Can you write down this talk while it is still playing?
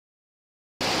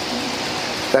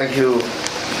Thank you,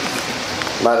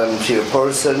 Madam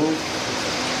Chairperson,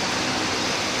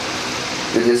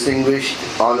 the distinguished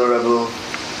Honorable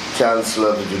Chancellor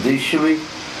of the Judiciary,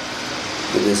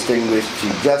 the distinguished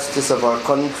Chief Justice of our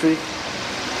country,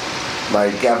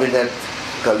 my cabinet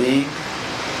colleague,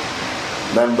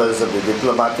 members of the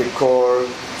Diplomatic Corps,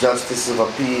 Justices of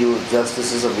Appeal,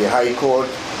 Justices of the High Court,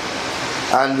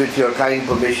 and with your kind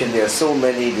permission, there are so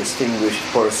many distinguished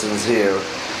persons here.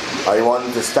 I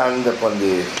want to stand upon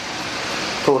the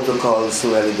protocol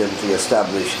so elegantly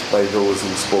established by those who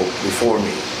spoke before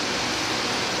me.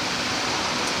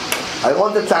 I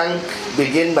want to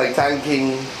begin by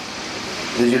thanking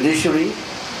the judiciary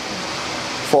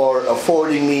for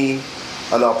affording me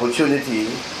an opportunity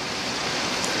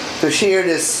to share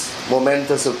this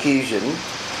momentous occasion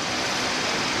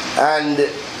and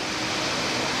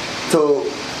to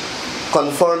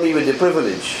confer me with the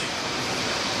privilege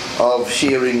of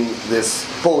sharing this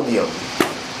podium.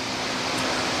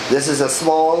 This is a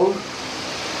small,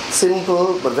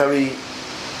 simple, but very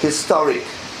historic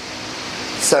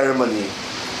ceremony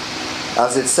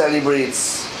as it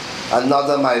celebrates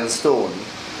another milestone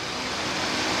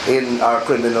in our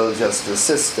criminal justice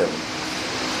system.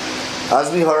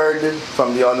 As we heard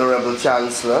from the Honorable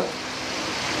Chancellor,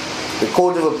 the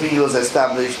Court of Appeal was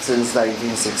established since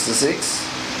 1966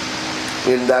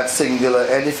 in that singular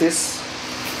edifice,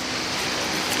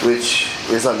 which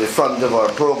is on the front of our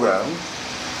program.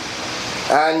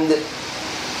 And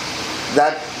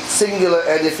that singular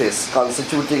edifice,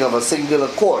 constituting of a singular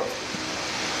court,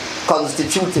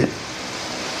 constituted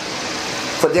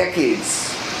for decades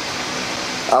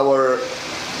our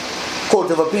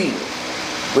Court of Appeal,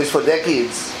 which for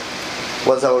decades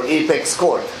was our apex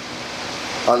court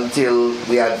until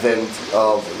the advent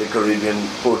of the Caribbean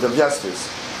Court of Justice.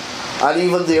 And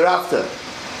even thereafter,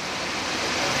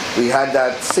 we had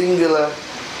that singular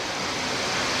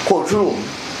courtroom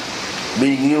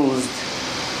being used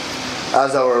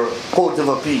as our Court of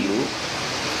Appeal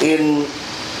in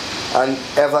an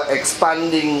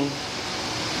ever-expanding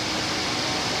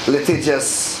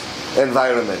litigious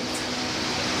environment.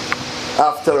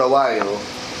 After a while,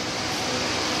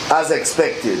 as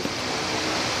expected,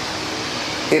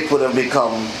 it would have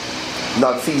become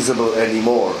not feasible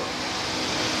anymore.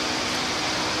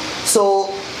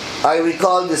 So I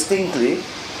recall distinctly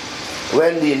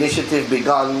when the initiative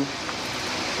began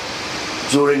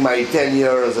during my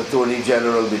tenure as Attorney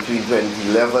General between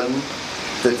 2011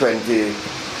 to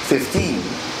 2015.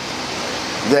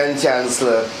 Then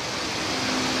Chancellor,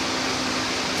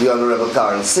 the Honorable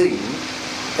Karan Singh,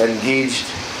 engaged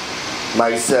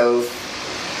myself,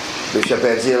 Bishop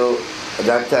Edgil, at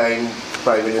that time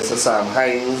Prime Minister Sam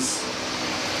Hines.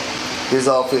 His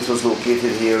office was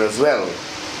located here as well.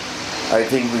 I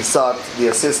think we sought the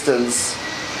assistance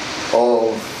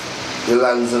of the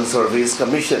Lands and Surveys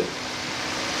Commission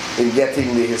in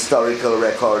getting the historical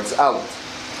records out,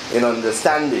 in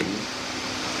understanding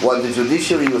what the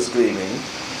judiciary was claiming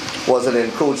was an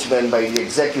encroachment by the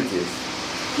executive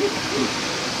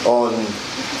on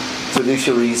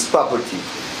judiciary's property.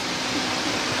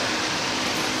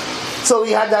 So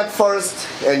we had that first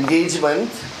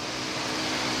engagement,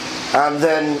 and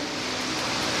then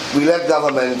we left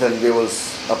government and there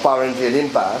was apparently an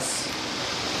impasse.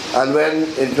 And when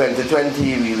in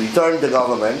 2020 we returned to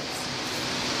government,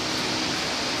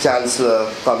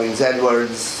 Chancellor Cummings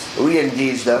Edwards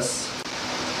re-engaged us,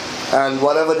 and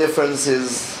whatever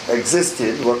differences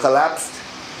existed were collapsed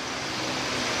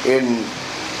in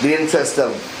the interest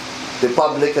of the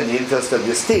public and the interest of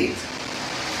the state.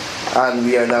 And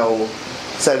we are now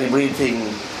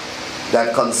celebrating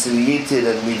that conciliated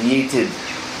and mediated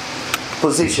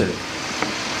position.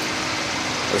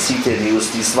 Seated, he was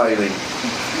smiling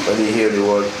when he hear the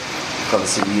word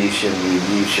conciliation,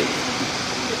 mediation.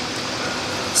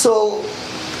 So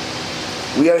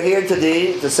we are here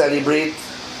today to celebrate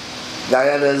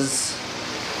Guyana's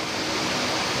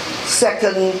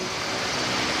second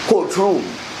courtroom,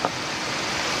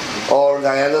 or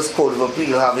Guyana's Court of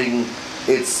Appeal having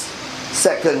its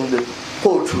second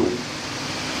courtroom.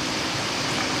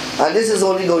 And this is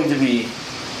only going to be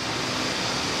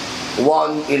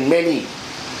one in many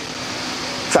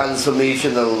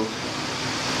transformational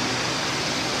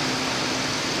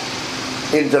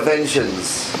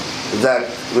interventions that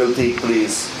will take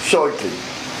place shortly.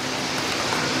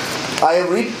 I have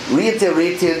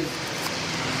reiterated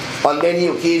on many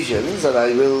occasions, and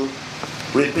I will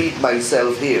repeat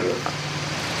myself here,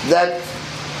 that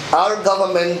our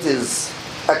government is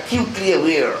acutely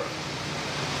aware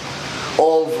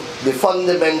of the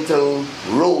fundamental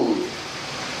role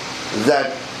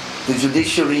that the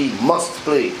judiciary must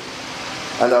play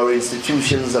and our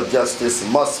institutions of justice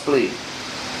must play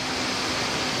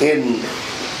in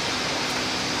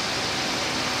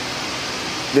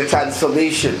the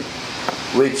transformation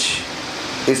which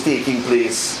is taking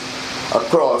place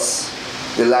across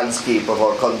the landscape of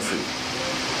our country.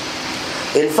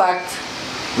 In fact,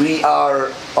 we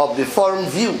are of the firm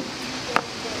view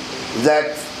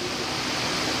that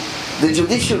the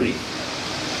judiciary,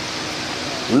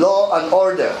 law and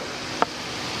order,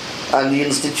 and the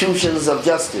institutions of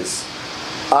justice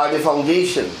are the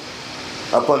foundation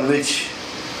upon which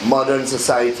modern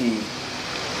society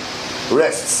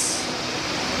rests.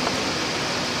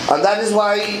 And that is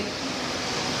why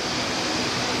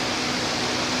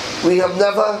we have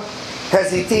never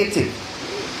hesitated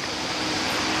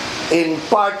in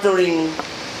partnering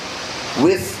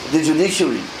with the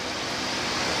judiciary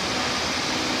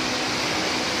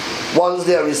once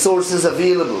there are resources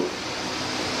available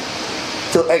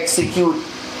to execute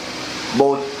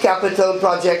both capital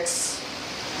projects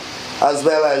as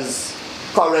well as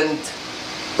current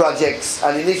projects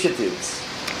and initiatives.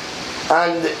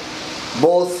 And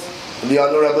both the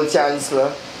Honorable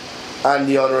Chancellor and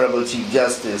the Honorable Chief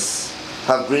Justice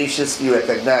have graciously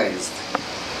recognized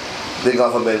the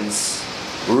government's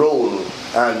role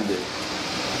and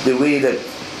the way that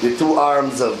the two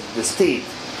arms of the state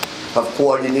have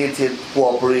coordinated,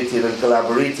 cooperated, and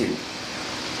collaborated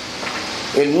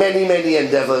in many, many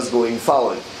endeavors going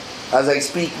forward. As I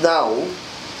speak now,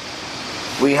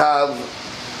 we have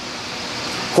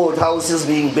courthouses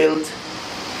being built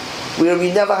where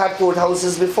we never had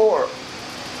courthouses before.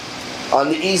 On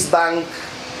the east bank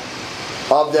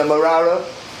of the Marara,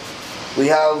 we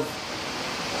have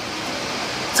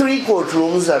three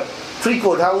courthouses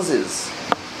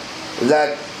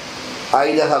that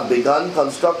either have begun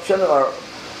construction or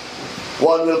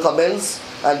one will commence,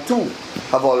 and two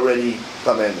have already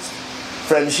commenced.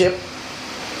 Friendship,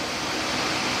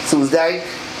 Soesdijk,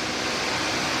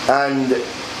 and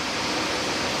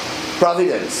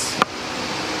Providence.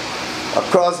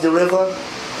 Across the river,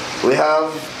 we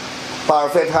have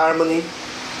Perfect Harmony.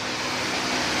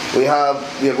 We are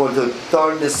going to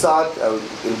turn the sod,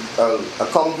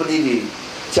 accompany the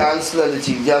Chancellor and the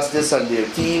Chief Justice and their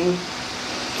team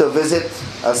to visit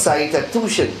a site at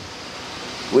Tushin,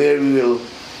 where we will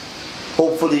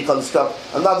hopefully construct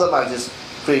another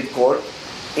magistrate court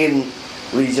in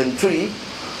Region 3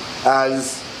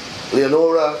 as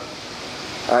Leonora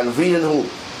and Wiedenhoek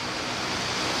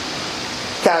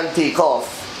can take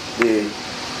off the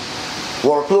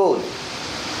workload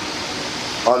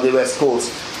on the west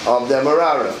coast of the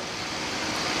Marara.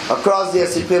 Across the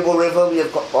Essequibo River, we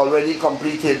have already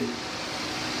completed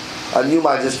a new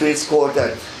magistrates court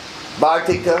at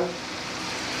Bartica.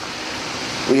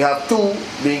 We have two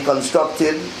being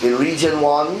constructed in Region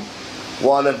 1,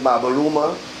 one at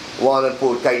Mabaruma, one at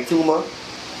Port Kaituma.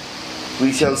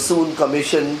 We shall soon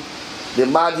commission the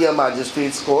Madhya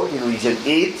Magistrates Court in Region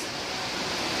 8.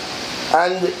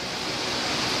 And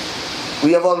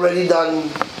we have already done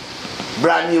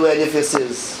brand new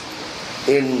edifices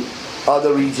in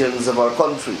other regions of our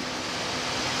country.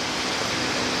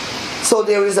 So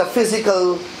there is a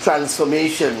physical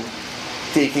transformation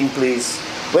taking place.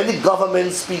 When the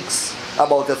government speaks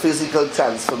about a physical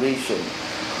transformation,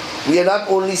 we are not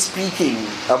only speaking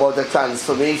about a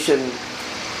transformation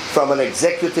from an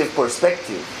executive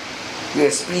perspective, we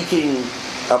are speaking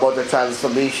about a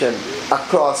transformation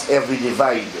across every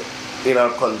divide in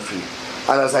our country.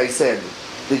 And as I said,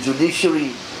 the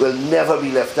judiciary will never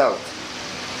be left out.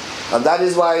 And that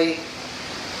is why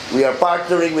we are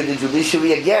partnering with the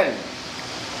judiciary again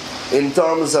in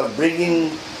terms of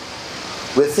bringing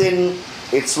within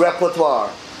its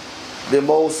repertoire the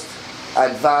most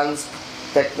advanced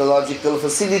technological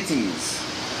facilities.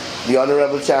 The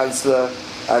Honorable Chancellor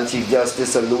and Chief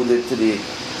Justice alluded to the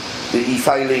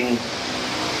e-filing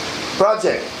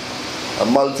project, a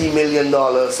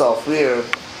multi-million-dollar software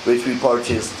which we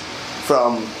purchased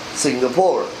from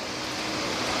Singapore.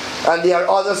 And there are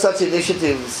other such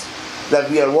initiatives that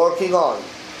we are working on.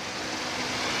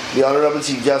 The Honorable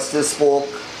Chief Justice spoke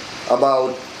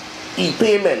about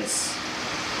e-payments.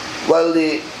 Well,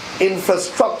 the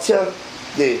infrastructure,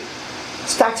 the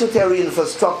statutory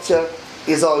infrastructure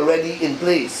is already in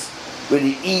place with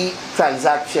the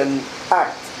E-Transaction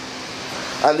Act.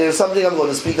 And there's something I'm going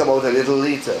to speak about a little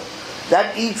later.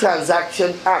 That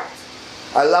E-Transaction Act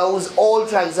allows all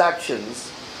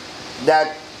transactions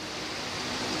that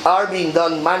are being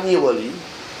done manually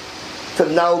to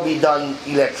now be done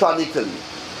electronically.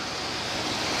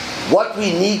 What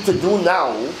we need to do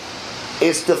now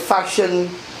is to fashion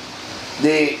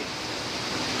the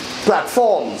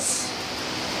platforms,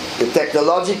 the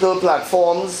technological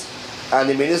platforms and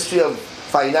the Ministry of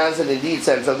Finance and indeed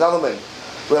central government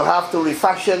will have to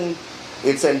refashion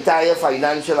its entire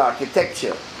financial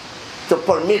architecture to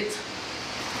permit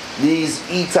these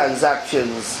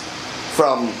e-transactions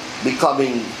from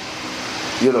becoming,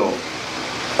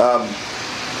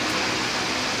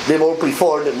 the more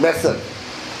preferred method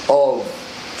of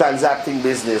transacting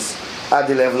business at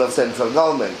the level of central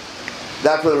government.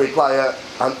 That will require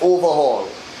an overhaul.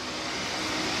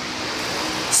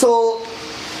 So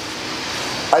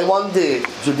I want the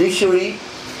judiciary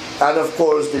and of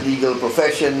course the legal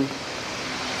profession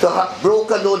to have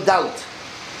broken no doubt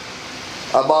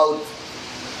about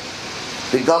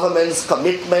the government's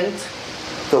commitment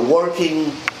to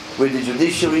working with the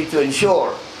judiciary to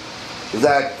ensure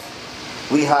that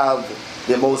we have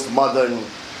the most modern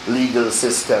legal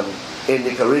system in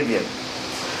the Caribbean.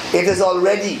 It is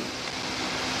already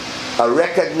a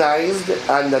recognized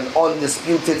and an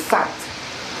undisputed fact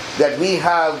that we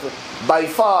have by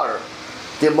far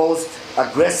the most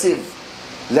aggressive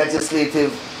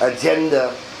legislative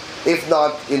agenda, if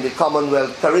not in the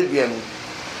Commonwealth Caribbean,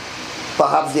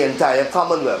 perhaps the entire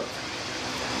Commonwealth.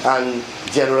 And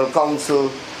General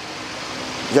Counsel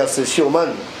Justice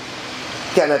Schumann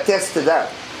can attest to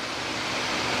that.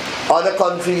 Other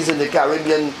countries in the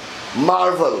Caribbean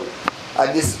marvel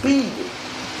at the speed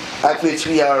at which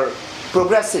we are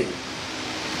progressing.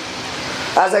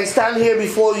 As I stand here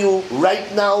before you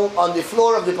right now on the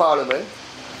floor of the Parliament,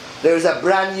 there is a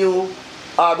brand new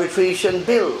arbitration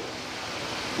bill,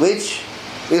 which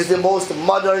is the most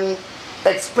modern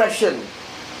expression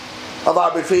of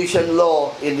arbitration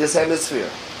law in this hemisphere.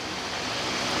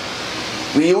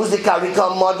 We use the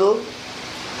CARICOM model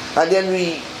and then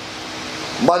we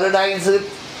modernize it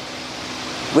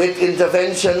with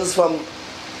interventions from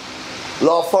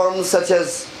law firms such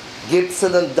as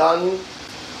Gibson and Dunn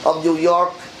of New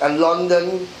York and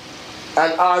London,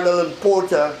 and Arnold and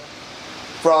Porter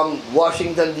from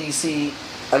Washington, D.C.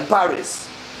 and Paris.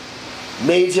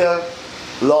 Major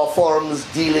law firms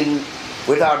dealing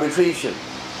with arbitration.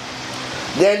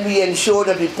 Then we ensure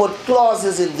that we put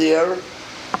clauses in there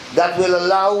that will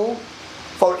allow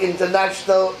for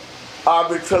international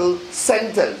arbitral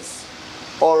centers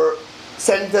or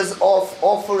centers of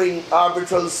offering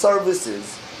arbitral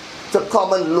services to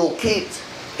come and locate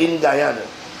in Guyana.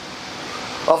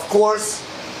 Of course,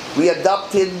 we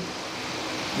adopted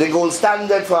the gold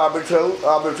standard for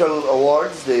arbitral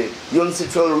awards, the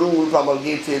UNCITRAL rule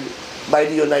promulgated by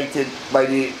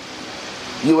the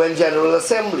UN General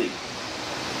Assembly.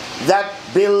 That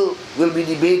bill will be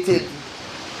debated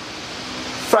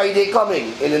Friday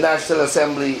coming in the National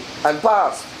Assembly and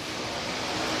passed.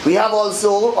 We have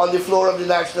also on the floor of the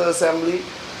National Assembly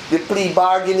the plea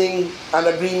bargaining and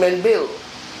agreement bill.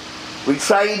 We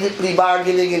tried plea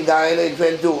bargaining in Guyana in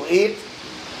 2008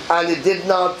 and it did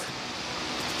not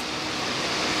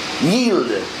yield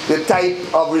the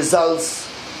type of results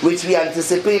which we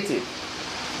anticipated.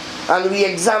 And we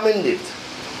examined it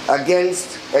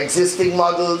against existing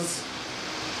models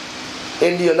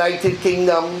in the United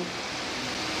Kingdom,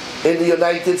 in the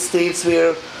United States,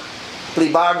 where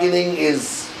plea bargaining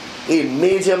is a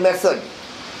major method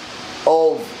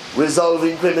of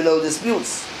resolving criminal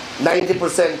disputes.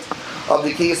 90% of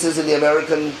the cases in the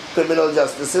American criminal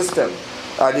justice system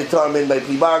are determined by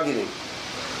plea bargaining.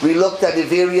 We looked at the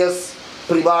various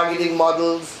plea bargaining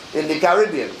models in the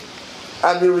Caribbean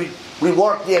and we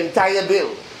reworked the entire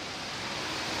bill.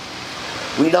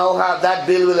 We now have that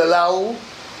bill will allow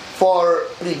for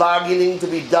plea bargaining to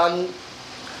be done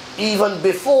even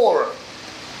before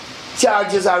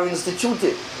charges are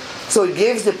instituted. So it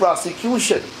gives the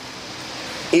prosecution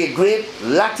a great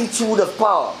latitude of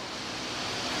power.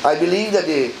 I believe that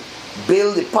the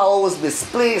power was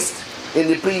misplaced in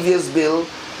the previous bill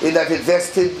in that it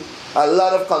vested a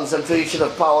lot of concentration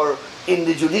of power in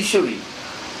the judiciary.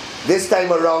 This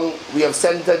time around, we have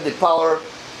centered the power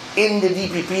in the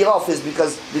DPP office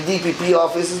because the DPP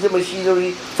office is the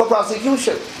machinery for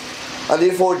prosecution. And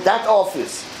therefore, that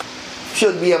office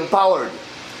should be empowered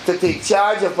to take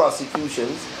charge of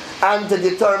prosecutions and to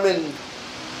determine,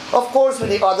 of course, with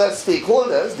the other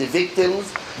stakeholders, the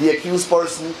victims, the accused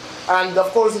person, and of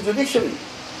course the judiciary.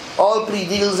 All plea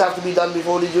deals have to be done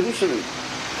before the judiciary.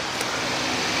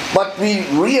 But we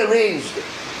rearranged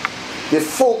the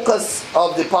focus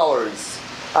of the powers,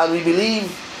 and we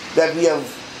believe that we have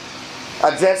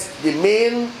addressed the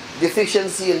main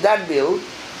deficiency in that bill.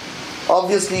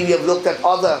 Obviously, we have looked at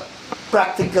other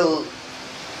practical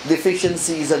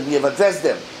deficiencies and we have addressed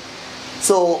them.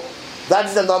 So that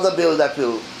is another bill that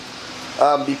will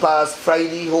be passed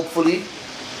Friday, hopefully.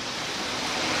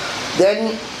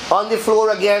 Then on the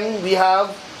floor again, we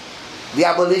have the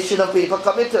abolition of paper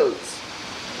committals.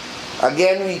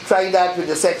 Again, we tried that with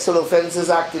the Sexual Offences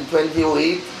Act in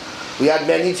 2008. We had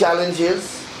many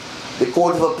challenges. The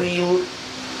Court of Appeal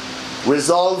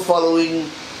resolved following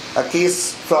a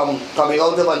case from coming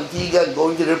out of Antigua and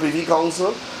going to the Privy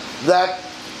Council that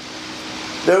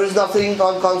there is nothing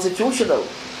unconstitutional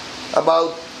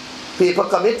about paper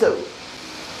committal.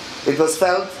 It was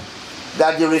felt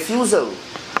that the refusal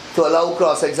to allow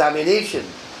cross-examination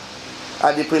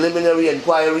at the preliminary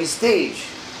inquiry stage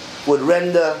would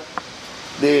render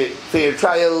the fair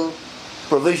trial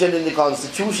provision in the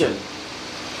Constitution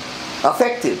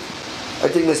affected. I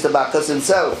think Mr. Bacchus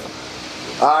himself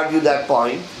argued that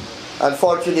point.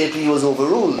 Unfortunately, he was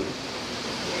overruled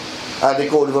at the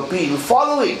Court of Appeal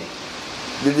following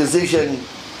the decision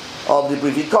of the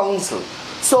Privy Council.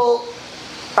 So,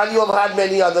 and you have had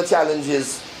many other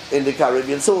challenges in the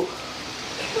Caribbean. So,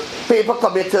 paper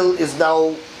committal is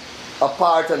now a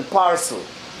part and parcel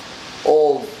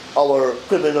of our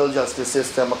criminal justice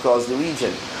system across the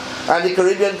region. And the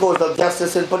Caribbean Court of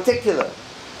Justice in particular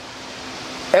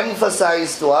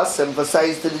emphasized to us,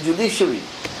 emphasized to the judiciary,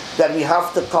 that we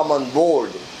have to come on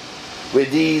board with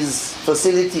these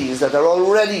facilities that are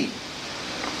already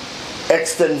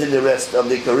extant in the rest of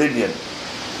the Caribbean.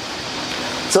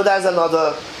 So that's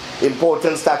another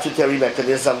important statutory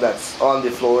mechanism that's on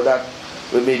the floor that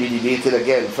will maybe be debated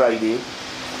again Friday.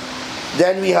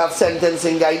 Then we have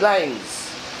sentencing guidelines.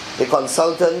 The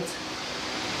consultant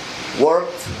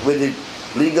worked with the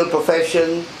legal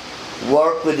profession,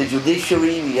 worked with the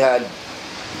judiciary. We had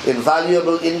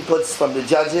invaluable inputs from the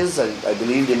judges and I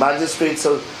believe the magistrates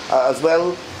as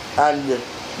well. And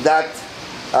that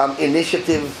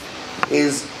initiative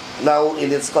is now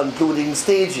in its concluding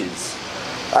stages.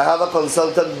 I have a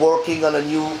consultant working on a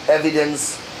new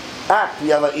Evidence Act. We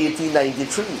have an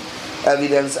 1893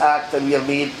 Evidence Act, and we have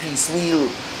made piecemeal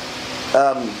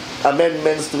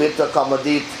amendments to it to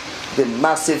accommodate the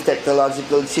massive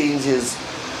technological changes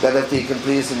that have taken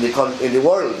place in the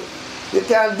world. You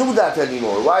can't do that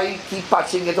anymore. Why keep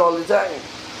patching it all the time?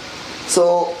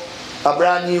 So a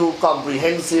brand new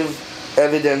comprehensive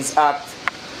Evidence Act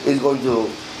is going to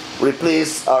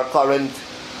replace our current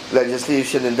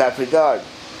legislation in that regard.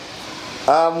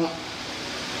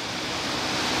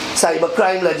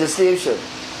 Cybercrime legislation.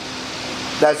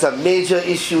 That's a major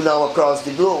issue now across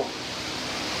the globe.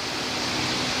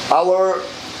 Our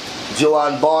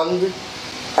Joanne Bond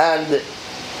and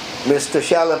Mr.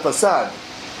 Shala Prasad,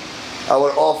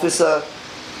 our officer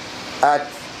at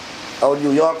our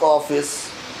New York office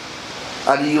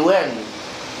at the UN,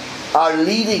 are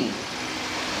leading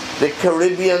the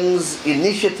Caribbean's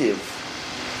initiative,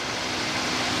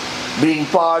 being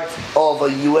part of a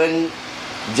UN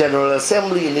General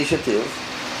Assembly initiative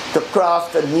to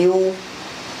craft a new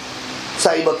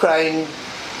cybercrime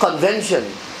convention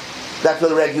that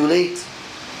will regulate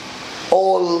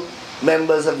all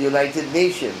members of the United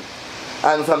Nations.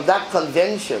 And from that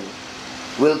convention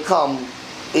will come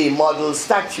a model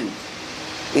statute,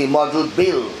 a model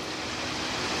bill.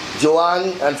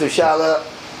 Joanne and Trishala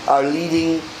are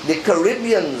leading the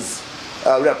Caribbean's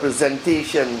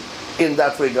representation in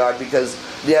that regard, because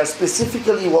they are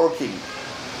specifically working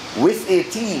with a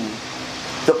team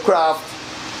to craft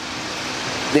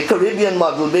the Caribbean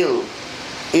model bill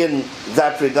in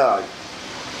that regard.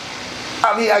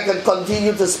 I mean, I can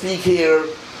continue to speak here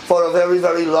for a very,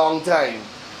 very long time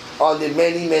on the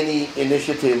many, many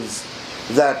initiatives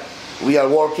that we are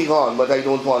working on, but I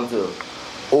don't want to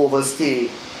overstay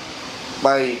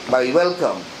my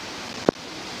welcome.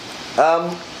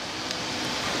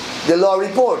 The law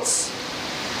reports.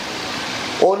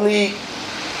 Only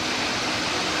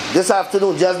this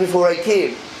afternoon, just before I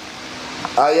came,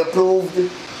 I approved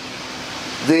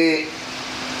the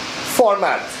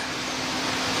format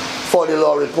for the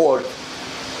law report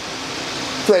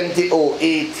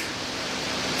 2008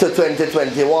 to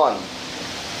 2021,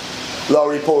 law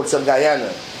reports of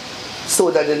Guyana, so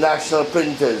that the national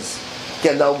printers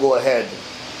can now go ahead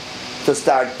to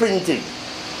start printing.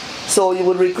 So you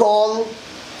would recall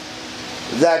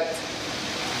that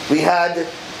we had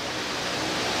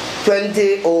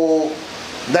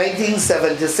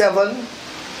 1977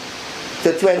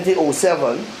 to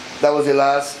 2007, that was the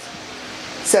last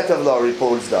set of law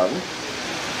reports done.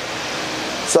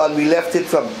 So, and we left it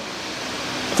from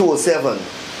 2007.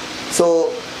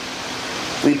 So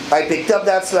I picked up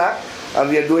that slack, and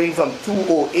we are doing from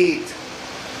 2008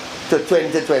 to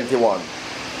 2021.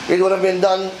 It would have been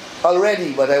done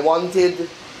already, but I wanted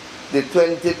the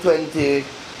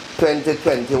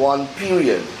 2020-2021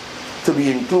 period to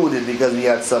be included because we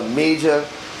had some major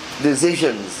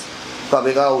decisions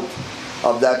coming out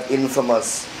of that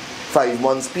infamous 5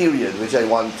 months period, which I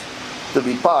want to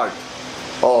be part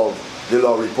of the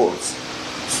law reports.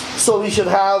 So we should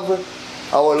have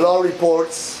our law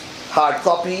reports, hard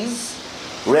copies,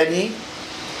 ready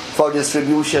for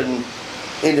distribution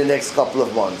in the next couple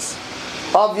of months.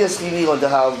 Obviously, we want to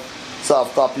have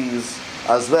soft copies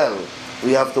as well.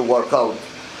 We have to work out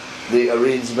the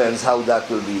arrangements, how that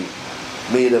will be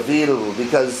made available,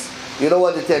 because you know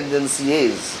what the tendency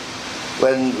is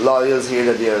when lawyers hear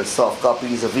that there are soft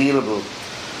copies available,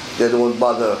 they don't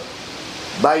bother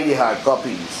buy the hard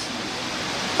copies,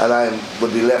 and I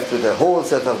would be left with a whole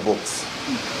set of books.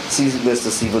 See Mr.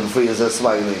 Stephen Fraser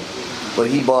smiling, but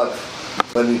he bought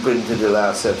when we printed the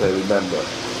last set, I remember.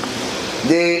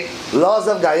 The laws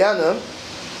of Guyana,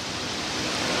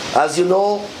 as you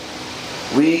know,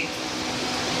 we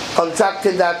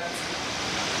contracted that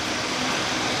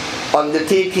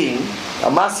undertaking,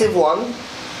 a massive one,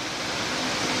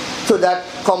 to that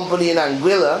company in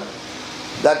Anguilla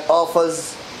that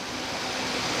offers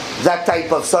that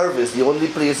type of service, the only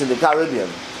place in the Caribbean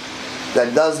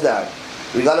that does that.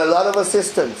 We got a lot of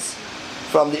assistance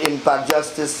from the Impact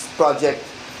Justice Project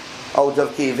out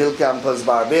of Cave Hill Campus,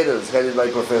 Barbados, headed by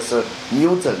Professor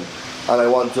Newton. And I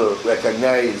want to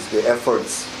recognize the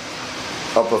efforts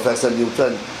of Professor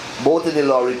Newton, both in the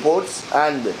law reports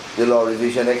and the law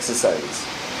revision exercise.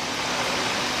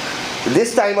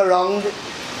 This time around,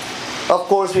 of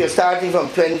course, we are starting from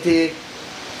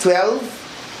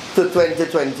 2012 to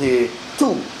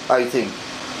 2022, I think.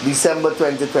 December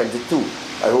 2022.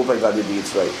 I hope I got the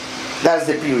dates right. That's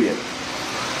the period.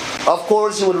 Of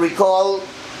course, you will recall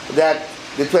that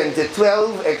the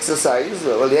 2012 exercise,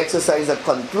 well, the exercise that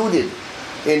concluded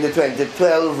in the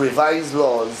 2012 revised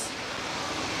laws,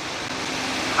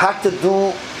 had to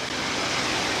do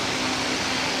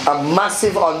a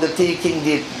massive undertaking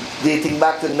dating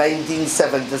back to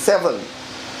 1977,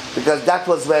 because that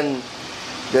was when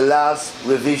the last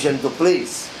revision took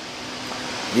place.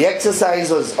 The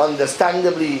exercise was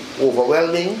understandably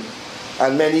overwhelming,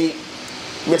 and many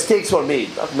mistakes were made.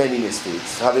 Not many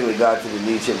mistakes, having regard to the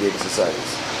nature of the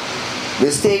exercise.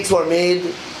 Mistakes were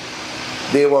made,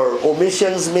 there were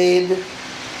omissions made,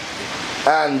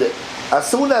 and as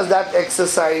soon as that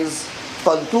exercise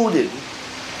concluded,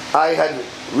 I had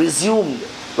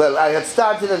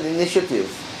started an initiative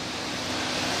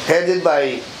headed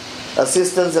by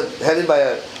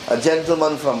a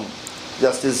gentleman from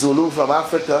Justice Zulu from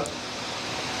Africa,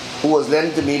 who was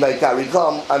lent to me by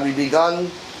CARICOM, and we began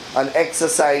an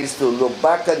exercise to look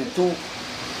back at the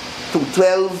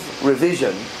 2012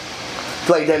 revision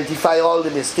to identify all the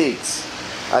mistakes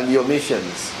and the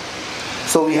omissions.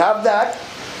 So we have that,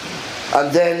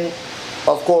 and then,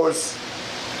 of course,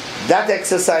 that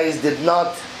exercise did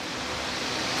not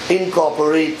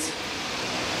incorporate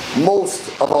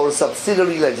most of our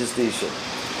subsidiary legislation.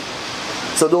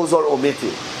 So those are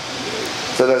omitted.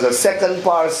 So there's a second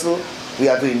parcel we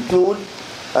had to include,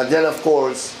 and then of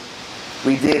course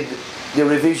we did the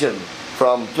revision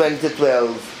from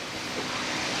 2012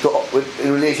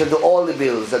 in relation to all the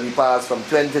bills that we passed from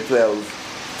 2012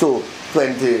 to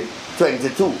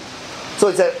 2022. So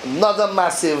it's another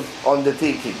massive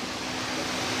undertaking.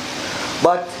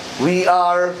 But we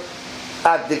are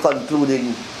at the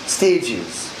concluding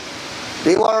stages.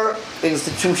 There were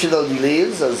institutional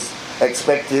delays as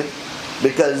expected,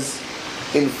 because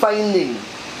in finding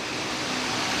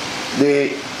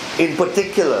in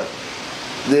particular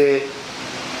the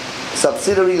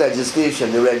subsidiary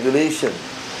legislation, the regulation,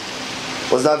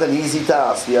 was not an easy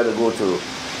task. We had to go to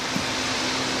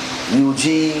UG,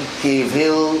 Cave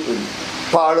Hill,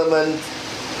 Parliament.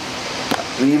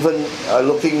 We even are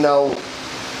looking now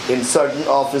in certain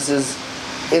offices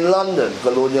in London,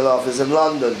 Colonial Office in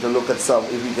London, to look at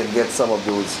if we can get some of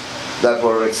those that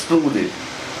were excluded.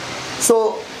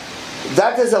 So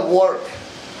that is a work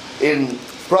in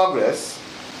progress.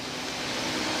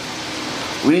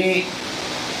 We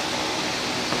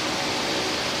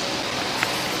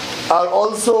are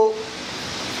also,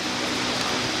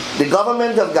 the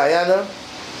government of Guyana,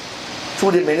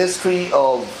 through the Ministry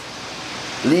of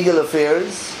Legal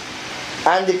Affairs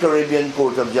and the Caribbean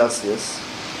Court of Justice,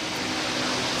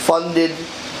 funded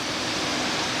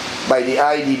by the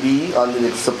IDB under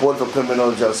the Support for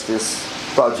Criminal Justice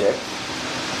project,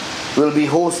 will be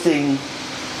hosting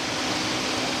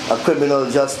a criminal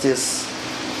justice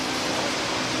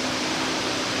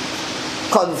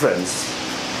conference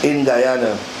in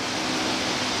Guyana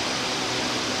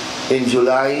in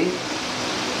July,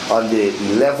 on the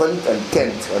 11th and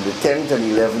 10th, on the 10th and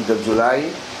 11th of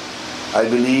July. I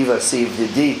believe a save the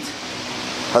date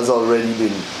has already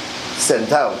been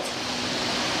sent out.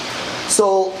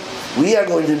 So we are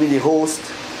going to be the host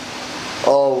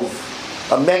of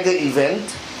a mega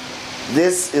event.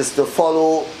 This is to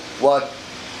follow what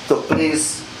took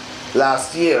place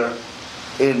last year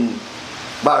in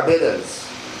Barbados.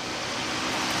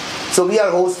 So we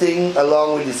are hosting,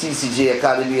 along with the CCJ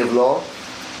Academy of Law,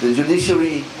 the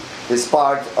judiciary is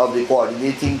part of the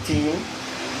coordinating team,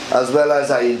 as well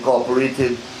as I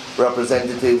incorporated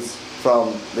representatives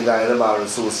from the Guyana Bar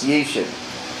Association.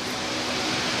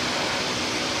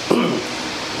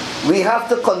 We have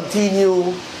to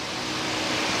continue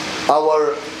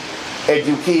our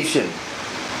education.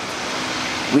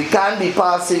 We can't be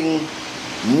passing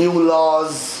new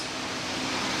laws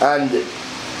and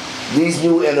these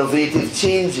new innovative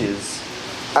changes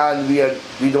and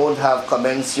we don't have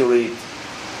commensurate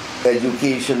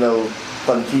educational,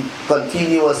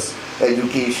 continuous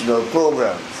educational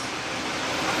programs.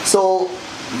 So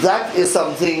that is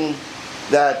something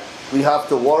that we have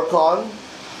to work on.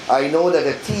 I know that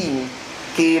a team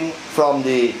came from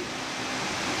the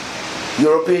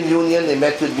European Union. They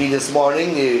met with me this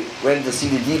morning. They went to see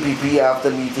the DPP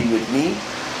after meeting with me,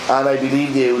 and I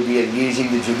believe they will be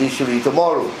engaging the judiciary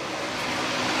tomorrow.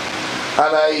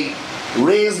 And I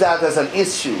raised that as an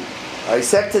issue. I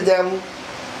said to them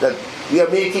that we are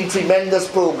making tremendous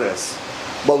progress,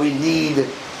 but we need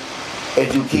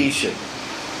education.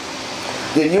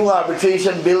 The new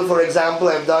arbitration bill, for example,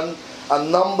 I've done a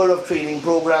number of training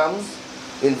programs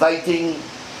inviting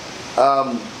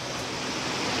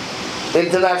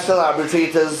international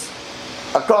arbitrators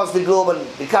across the globe and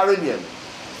the Caribbean,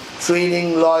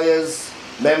 training lawyers,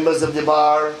 members of the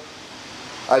bar.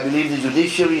 I believe the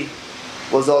judiciary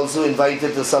was also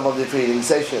invited to some of the training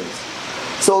sessions.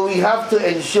 So we have to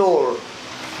ensure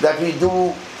that we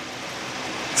do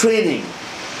training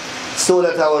so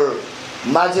that our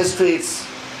magistrates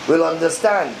will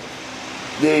understand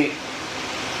the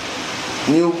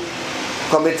new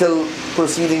committal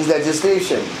proceedings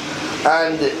legislation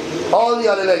and all the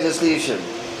other legislation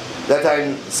that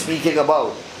I'm speaking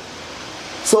about.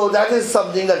 So that is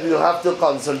something that we'll have to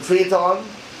concentrate on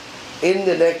in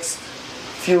the next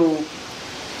few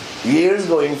years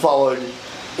going forward.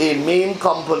 A main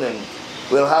component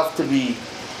will have to be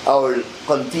our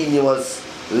continuous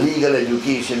legal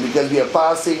education, because we are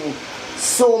passing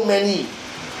so many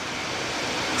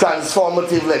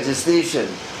transformative legislation,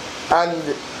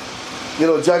 and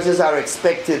judges are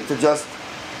expected to just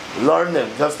learn them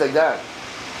just like that.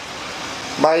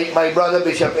 My brother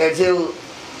Bishop Edgil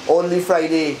only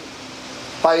Friday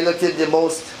piloted the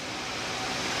most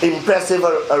impressive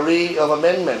array of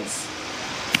amendments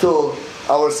to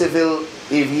our Civil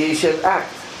Aviation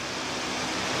Act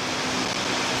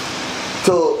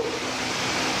to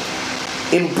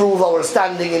improve our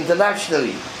standing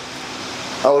internationally,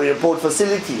 our airport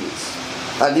facilities,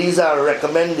 and these are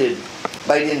recommended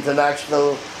by the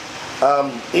international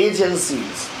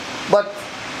agencies. But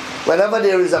whenever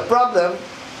there is a problem,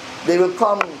 they will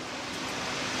come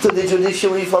to the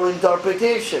judiciary for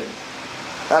interpretation,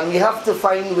 and we have to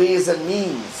find ways and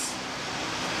means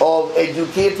of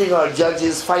educating our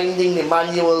judges, finding the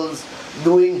manuals,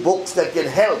 doing books that can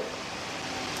help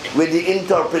with the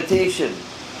interpretation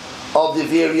of the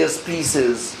various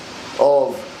pieces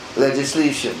of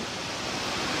legislation.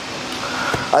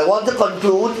 I want to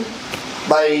conclude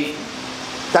by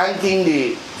thanking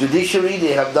the judiciary.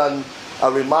 They have done a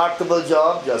remarkable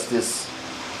job. Justice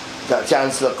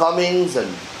Chancellor Cummings and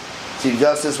Chief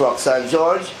Justice Roxanne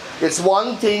George. It's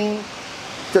one thing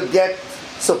to get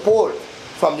support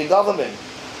from the government,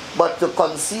 but to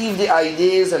conceive the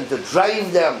ideas and to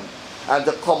drive them and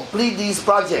to complete these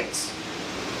projects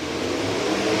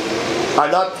are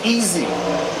not easy.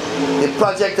 The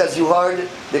project, as you heard,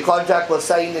 the contract was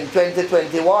signed in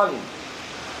 2021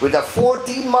 with a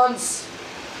 14 months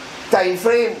time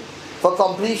frame for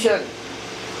completion.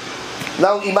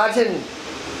 Now imagine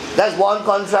that's one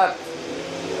contract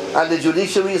and the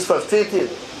judiciary is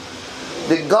frustrated.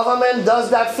 The government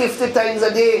does that 50 times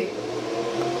a day.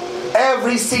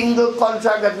 Every single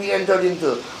contract that we entered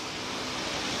into.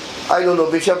 I don't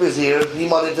know, Bishop is here, he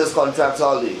monitors contracts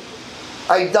all day.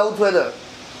 I doubt whether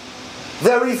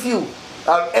very few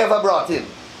are ever brought in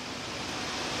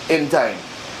time.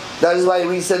 That is why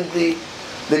recently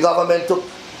the government took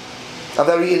a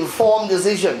very informed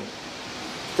decision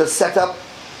to set up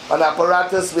an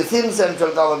apparatus within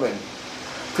central government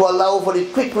to allow for the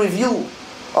quick review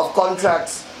of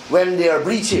contracts when there are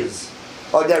breaches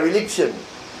or dereliction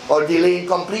or delayed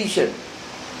completion,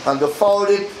 and to forward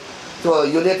it to a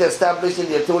unit established in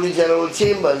the Attorney General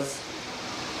Chambers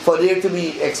for there to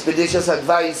be expeditious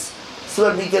advice so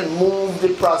that we can move the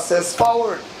process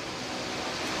forward.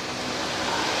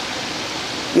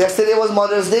 Yesterday was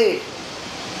Mother's Day.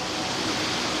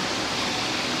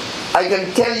 I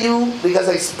can tell you, because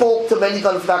I spoke to many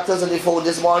contractors on the phone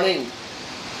this morning,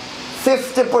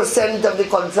 50% of the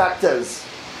contractors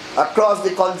across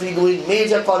the country doing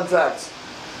major contracts,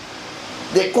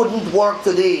 they couldn't work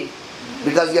today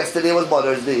because yesterday was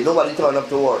Mother's Day. Nobody turned up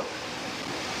to work.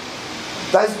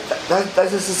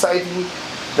 That's a society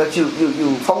that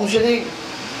you functioning.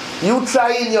 You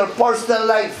try in your personal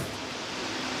life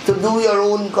to do your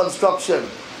own construction,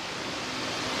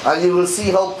 and you will see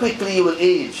how quickly you will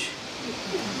age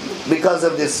because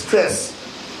of the stress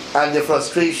and the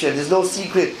frustration. There's no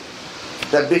secret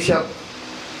that Bishop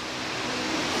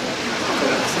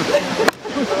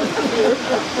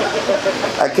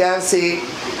I can't say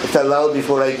it aloud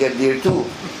before I get there too.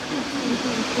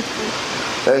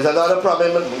 There is another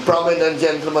prominent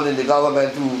gentleman in the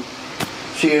government who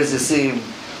shares the same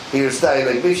hairstyle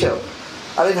like Bishop.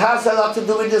 And it has a lot to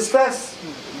do with the stress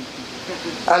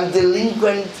and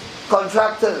delinquent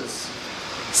contractors.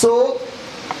 So,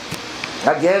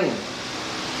 again,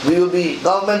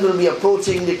 government will be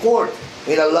approaching the court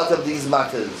in a lot of these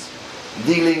matters,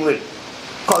 dealing with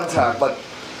contract, but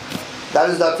that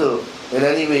is not to in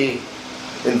any way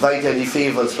invite any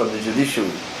favors from the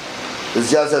judiciary. It's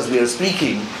just as we are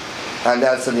speaking, and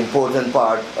that's an important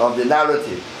part of the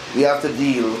narrative. We have to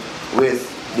deal with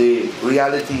the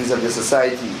realities of the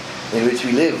society in which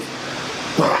we live.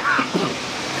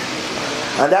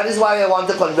 And that is why I want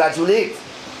to congratulate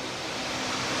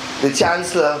the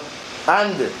Chancellor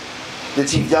and the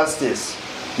Chief Justice.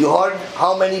 You heard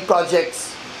how many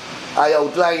projects I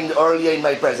outlined earlier in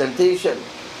my presentation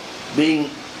being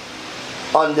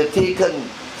undertaken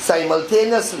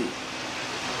simultaneously.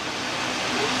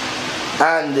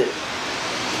 And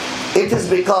it is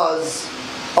because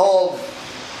of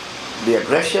the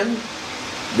aggression,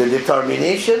 the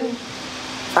determination,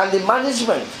 and the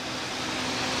management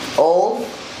of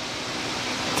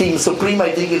Team Supreme,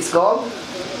 I think it's called.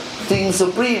 Team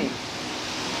Supreme,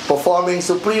 performing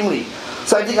supremely.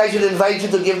 So I think I should invite you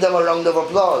to give them a round of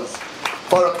applause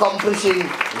for accomplishing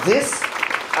this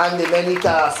and the many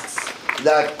tasks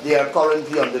that they are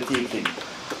currently undertaking.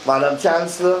 Madam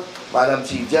Chancellor, Madam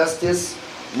Chief Justice,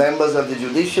 members of the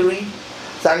judiciary,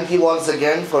 thank you once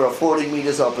again for affording me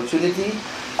this opportunity,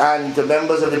 and to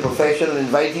members of the profession and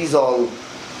invitees all,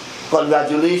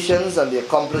 congratulations on the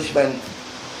accomplishment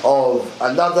of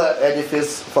another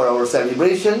edifice for our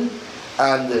celebration,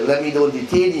 and let me not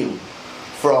detain you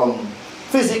from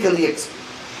physically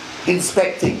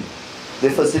inspecting the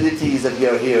facilities that we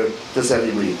are here to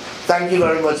celebrate. Thank you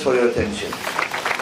very much for your attention.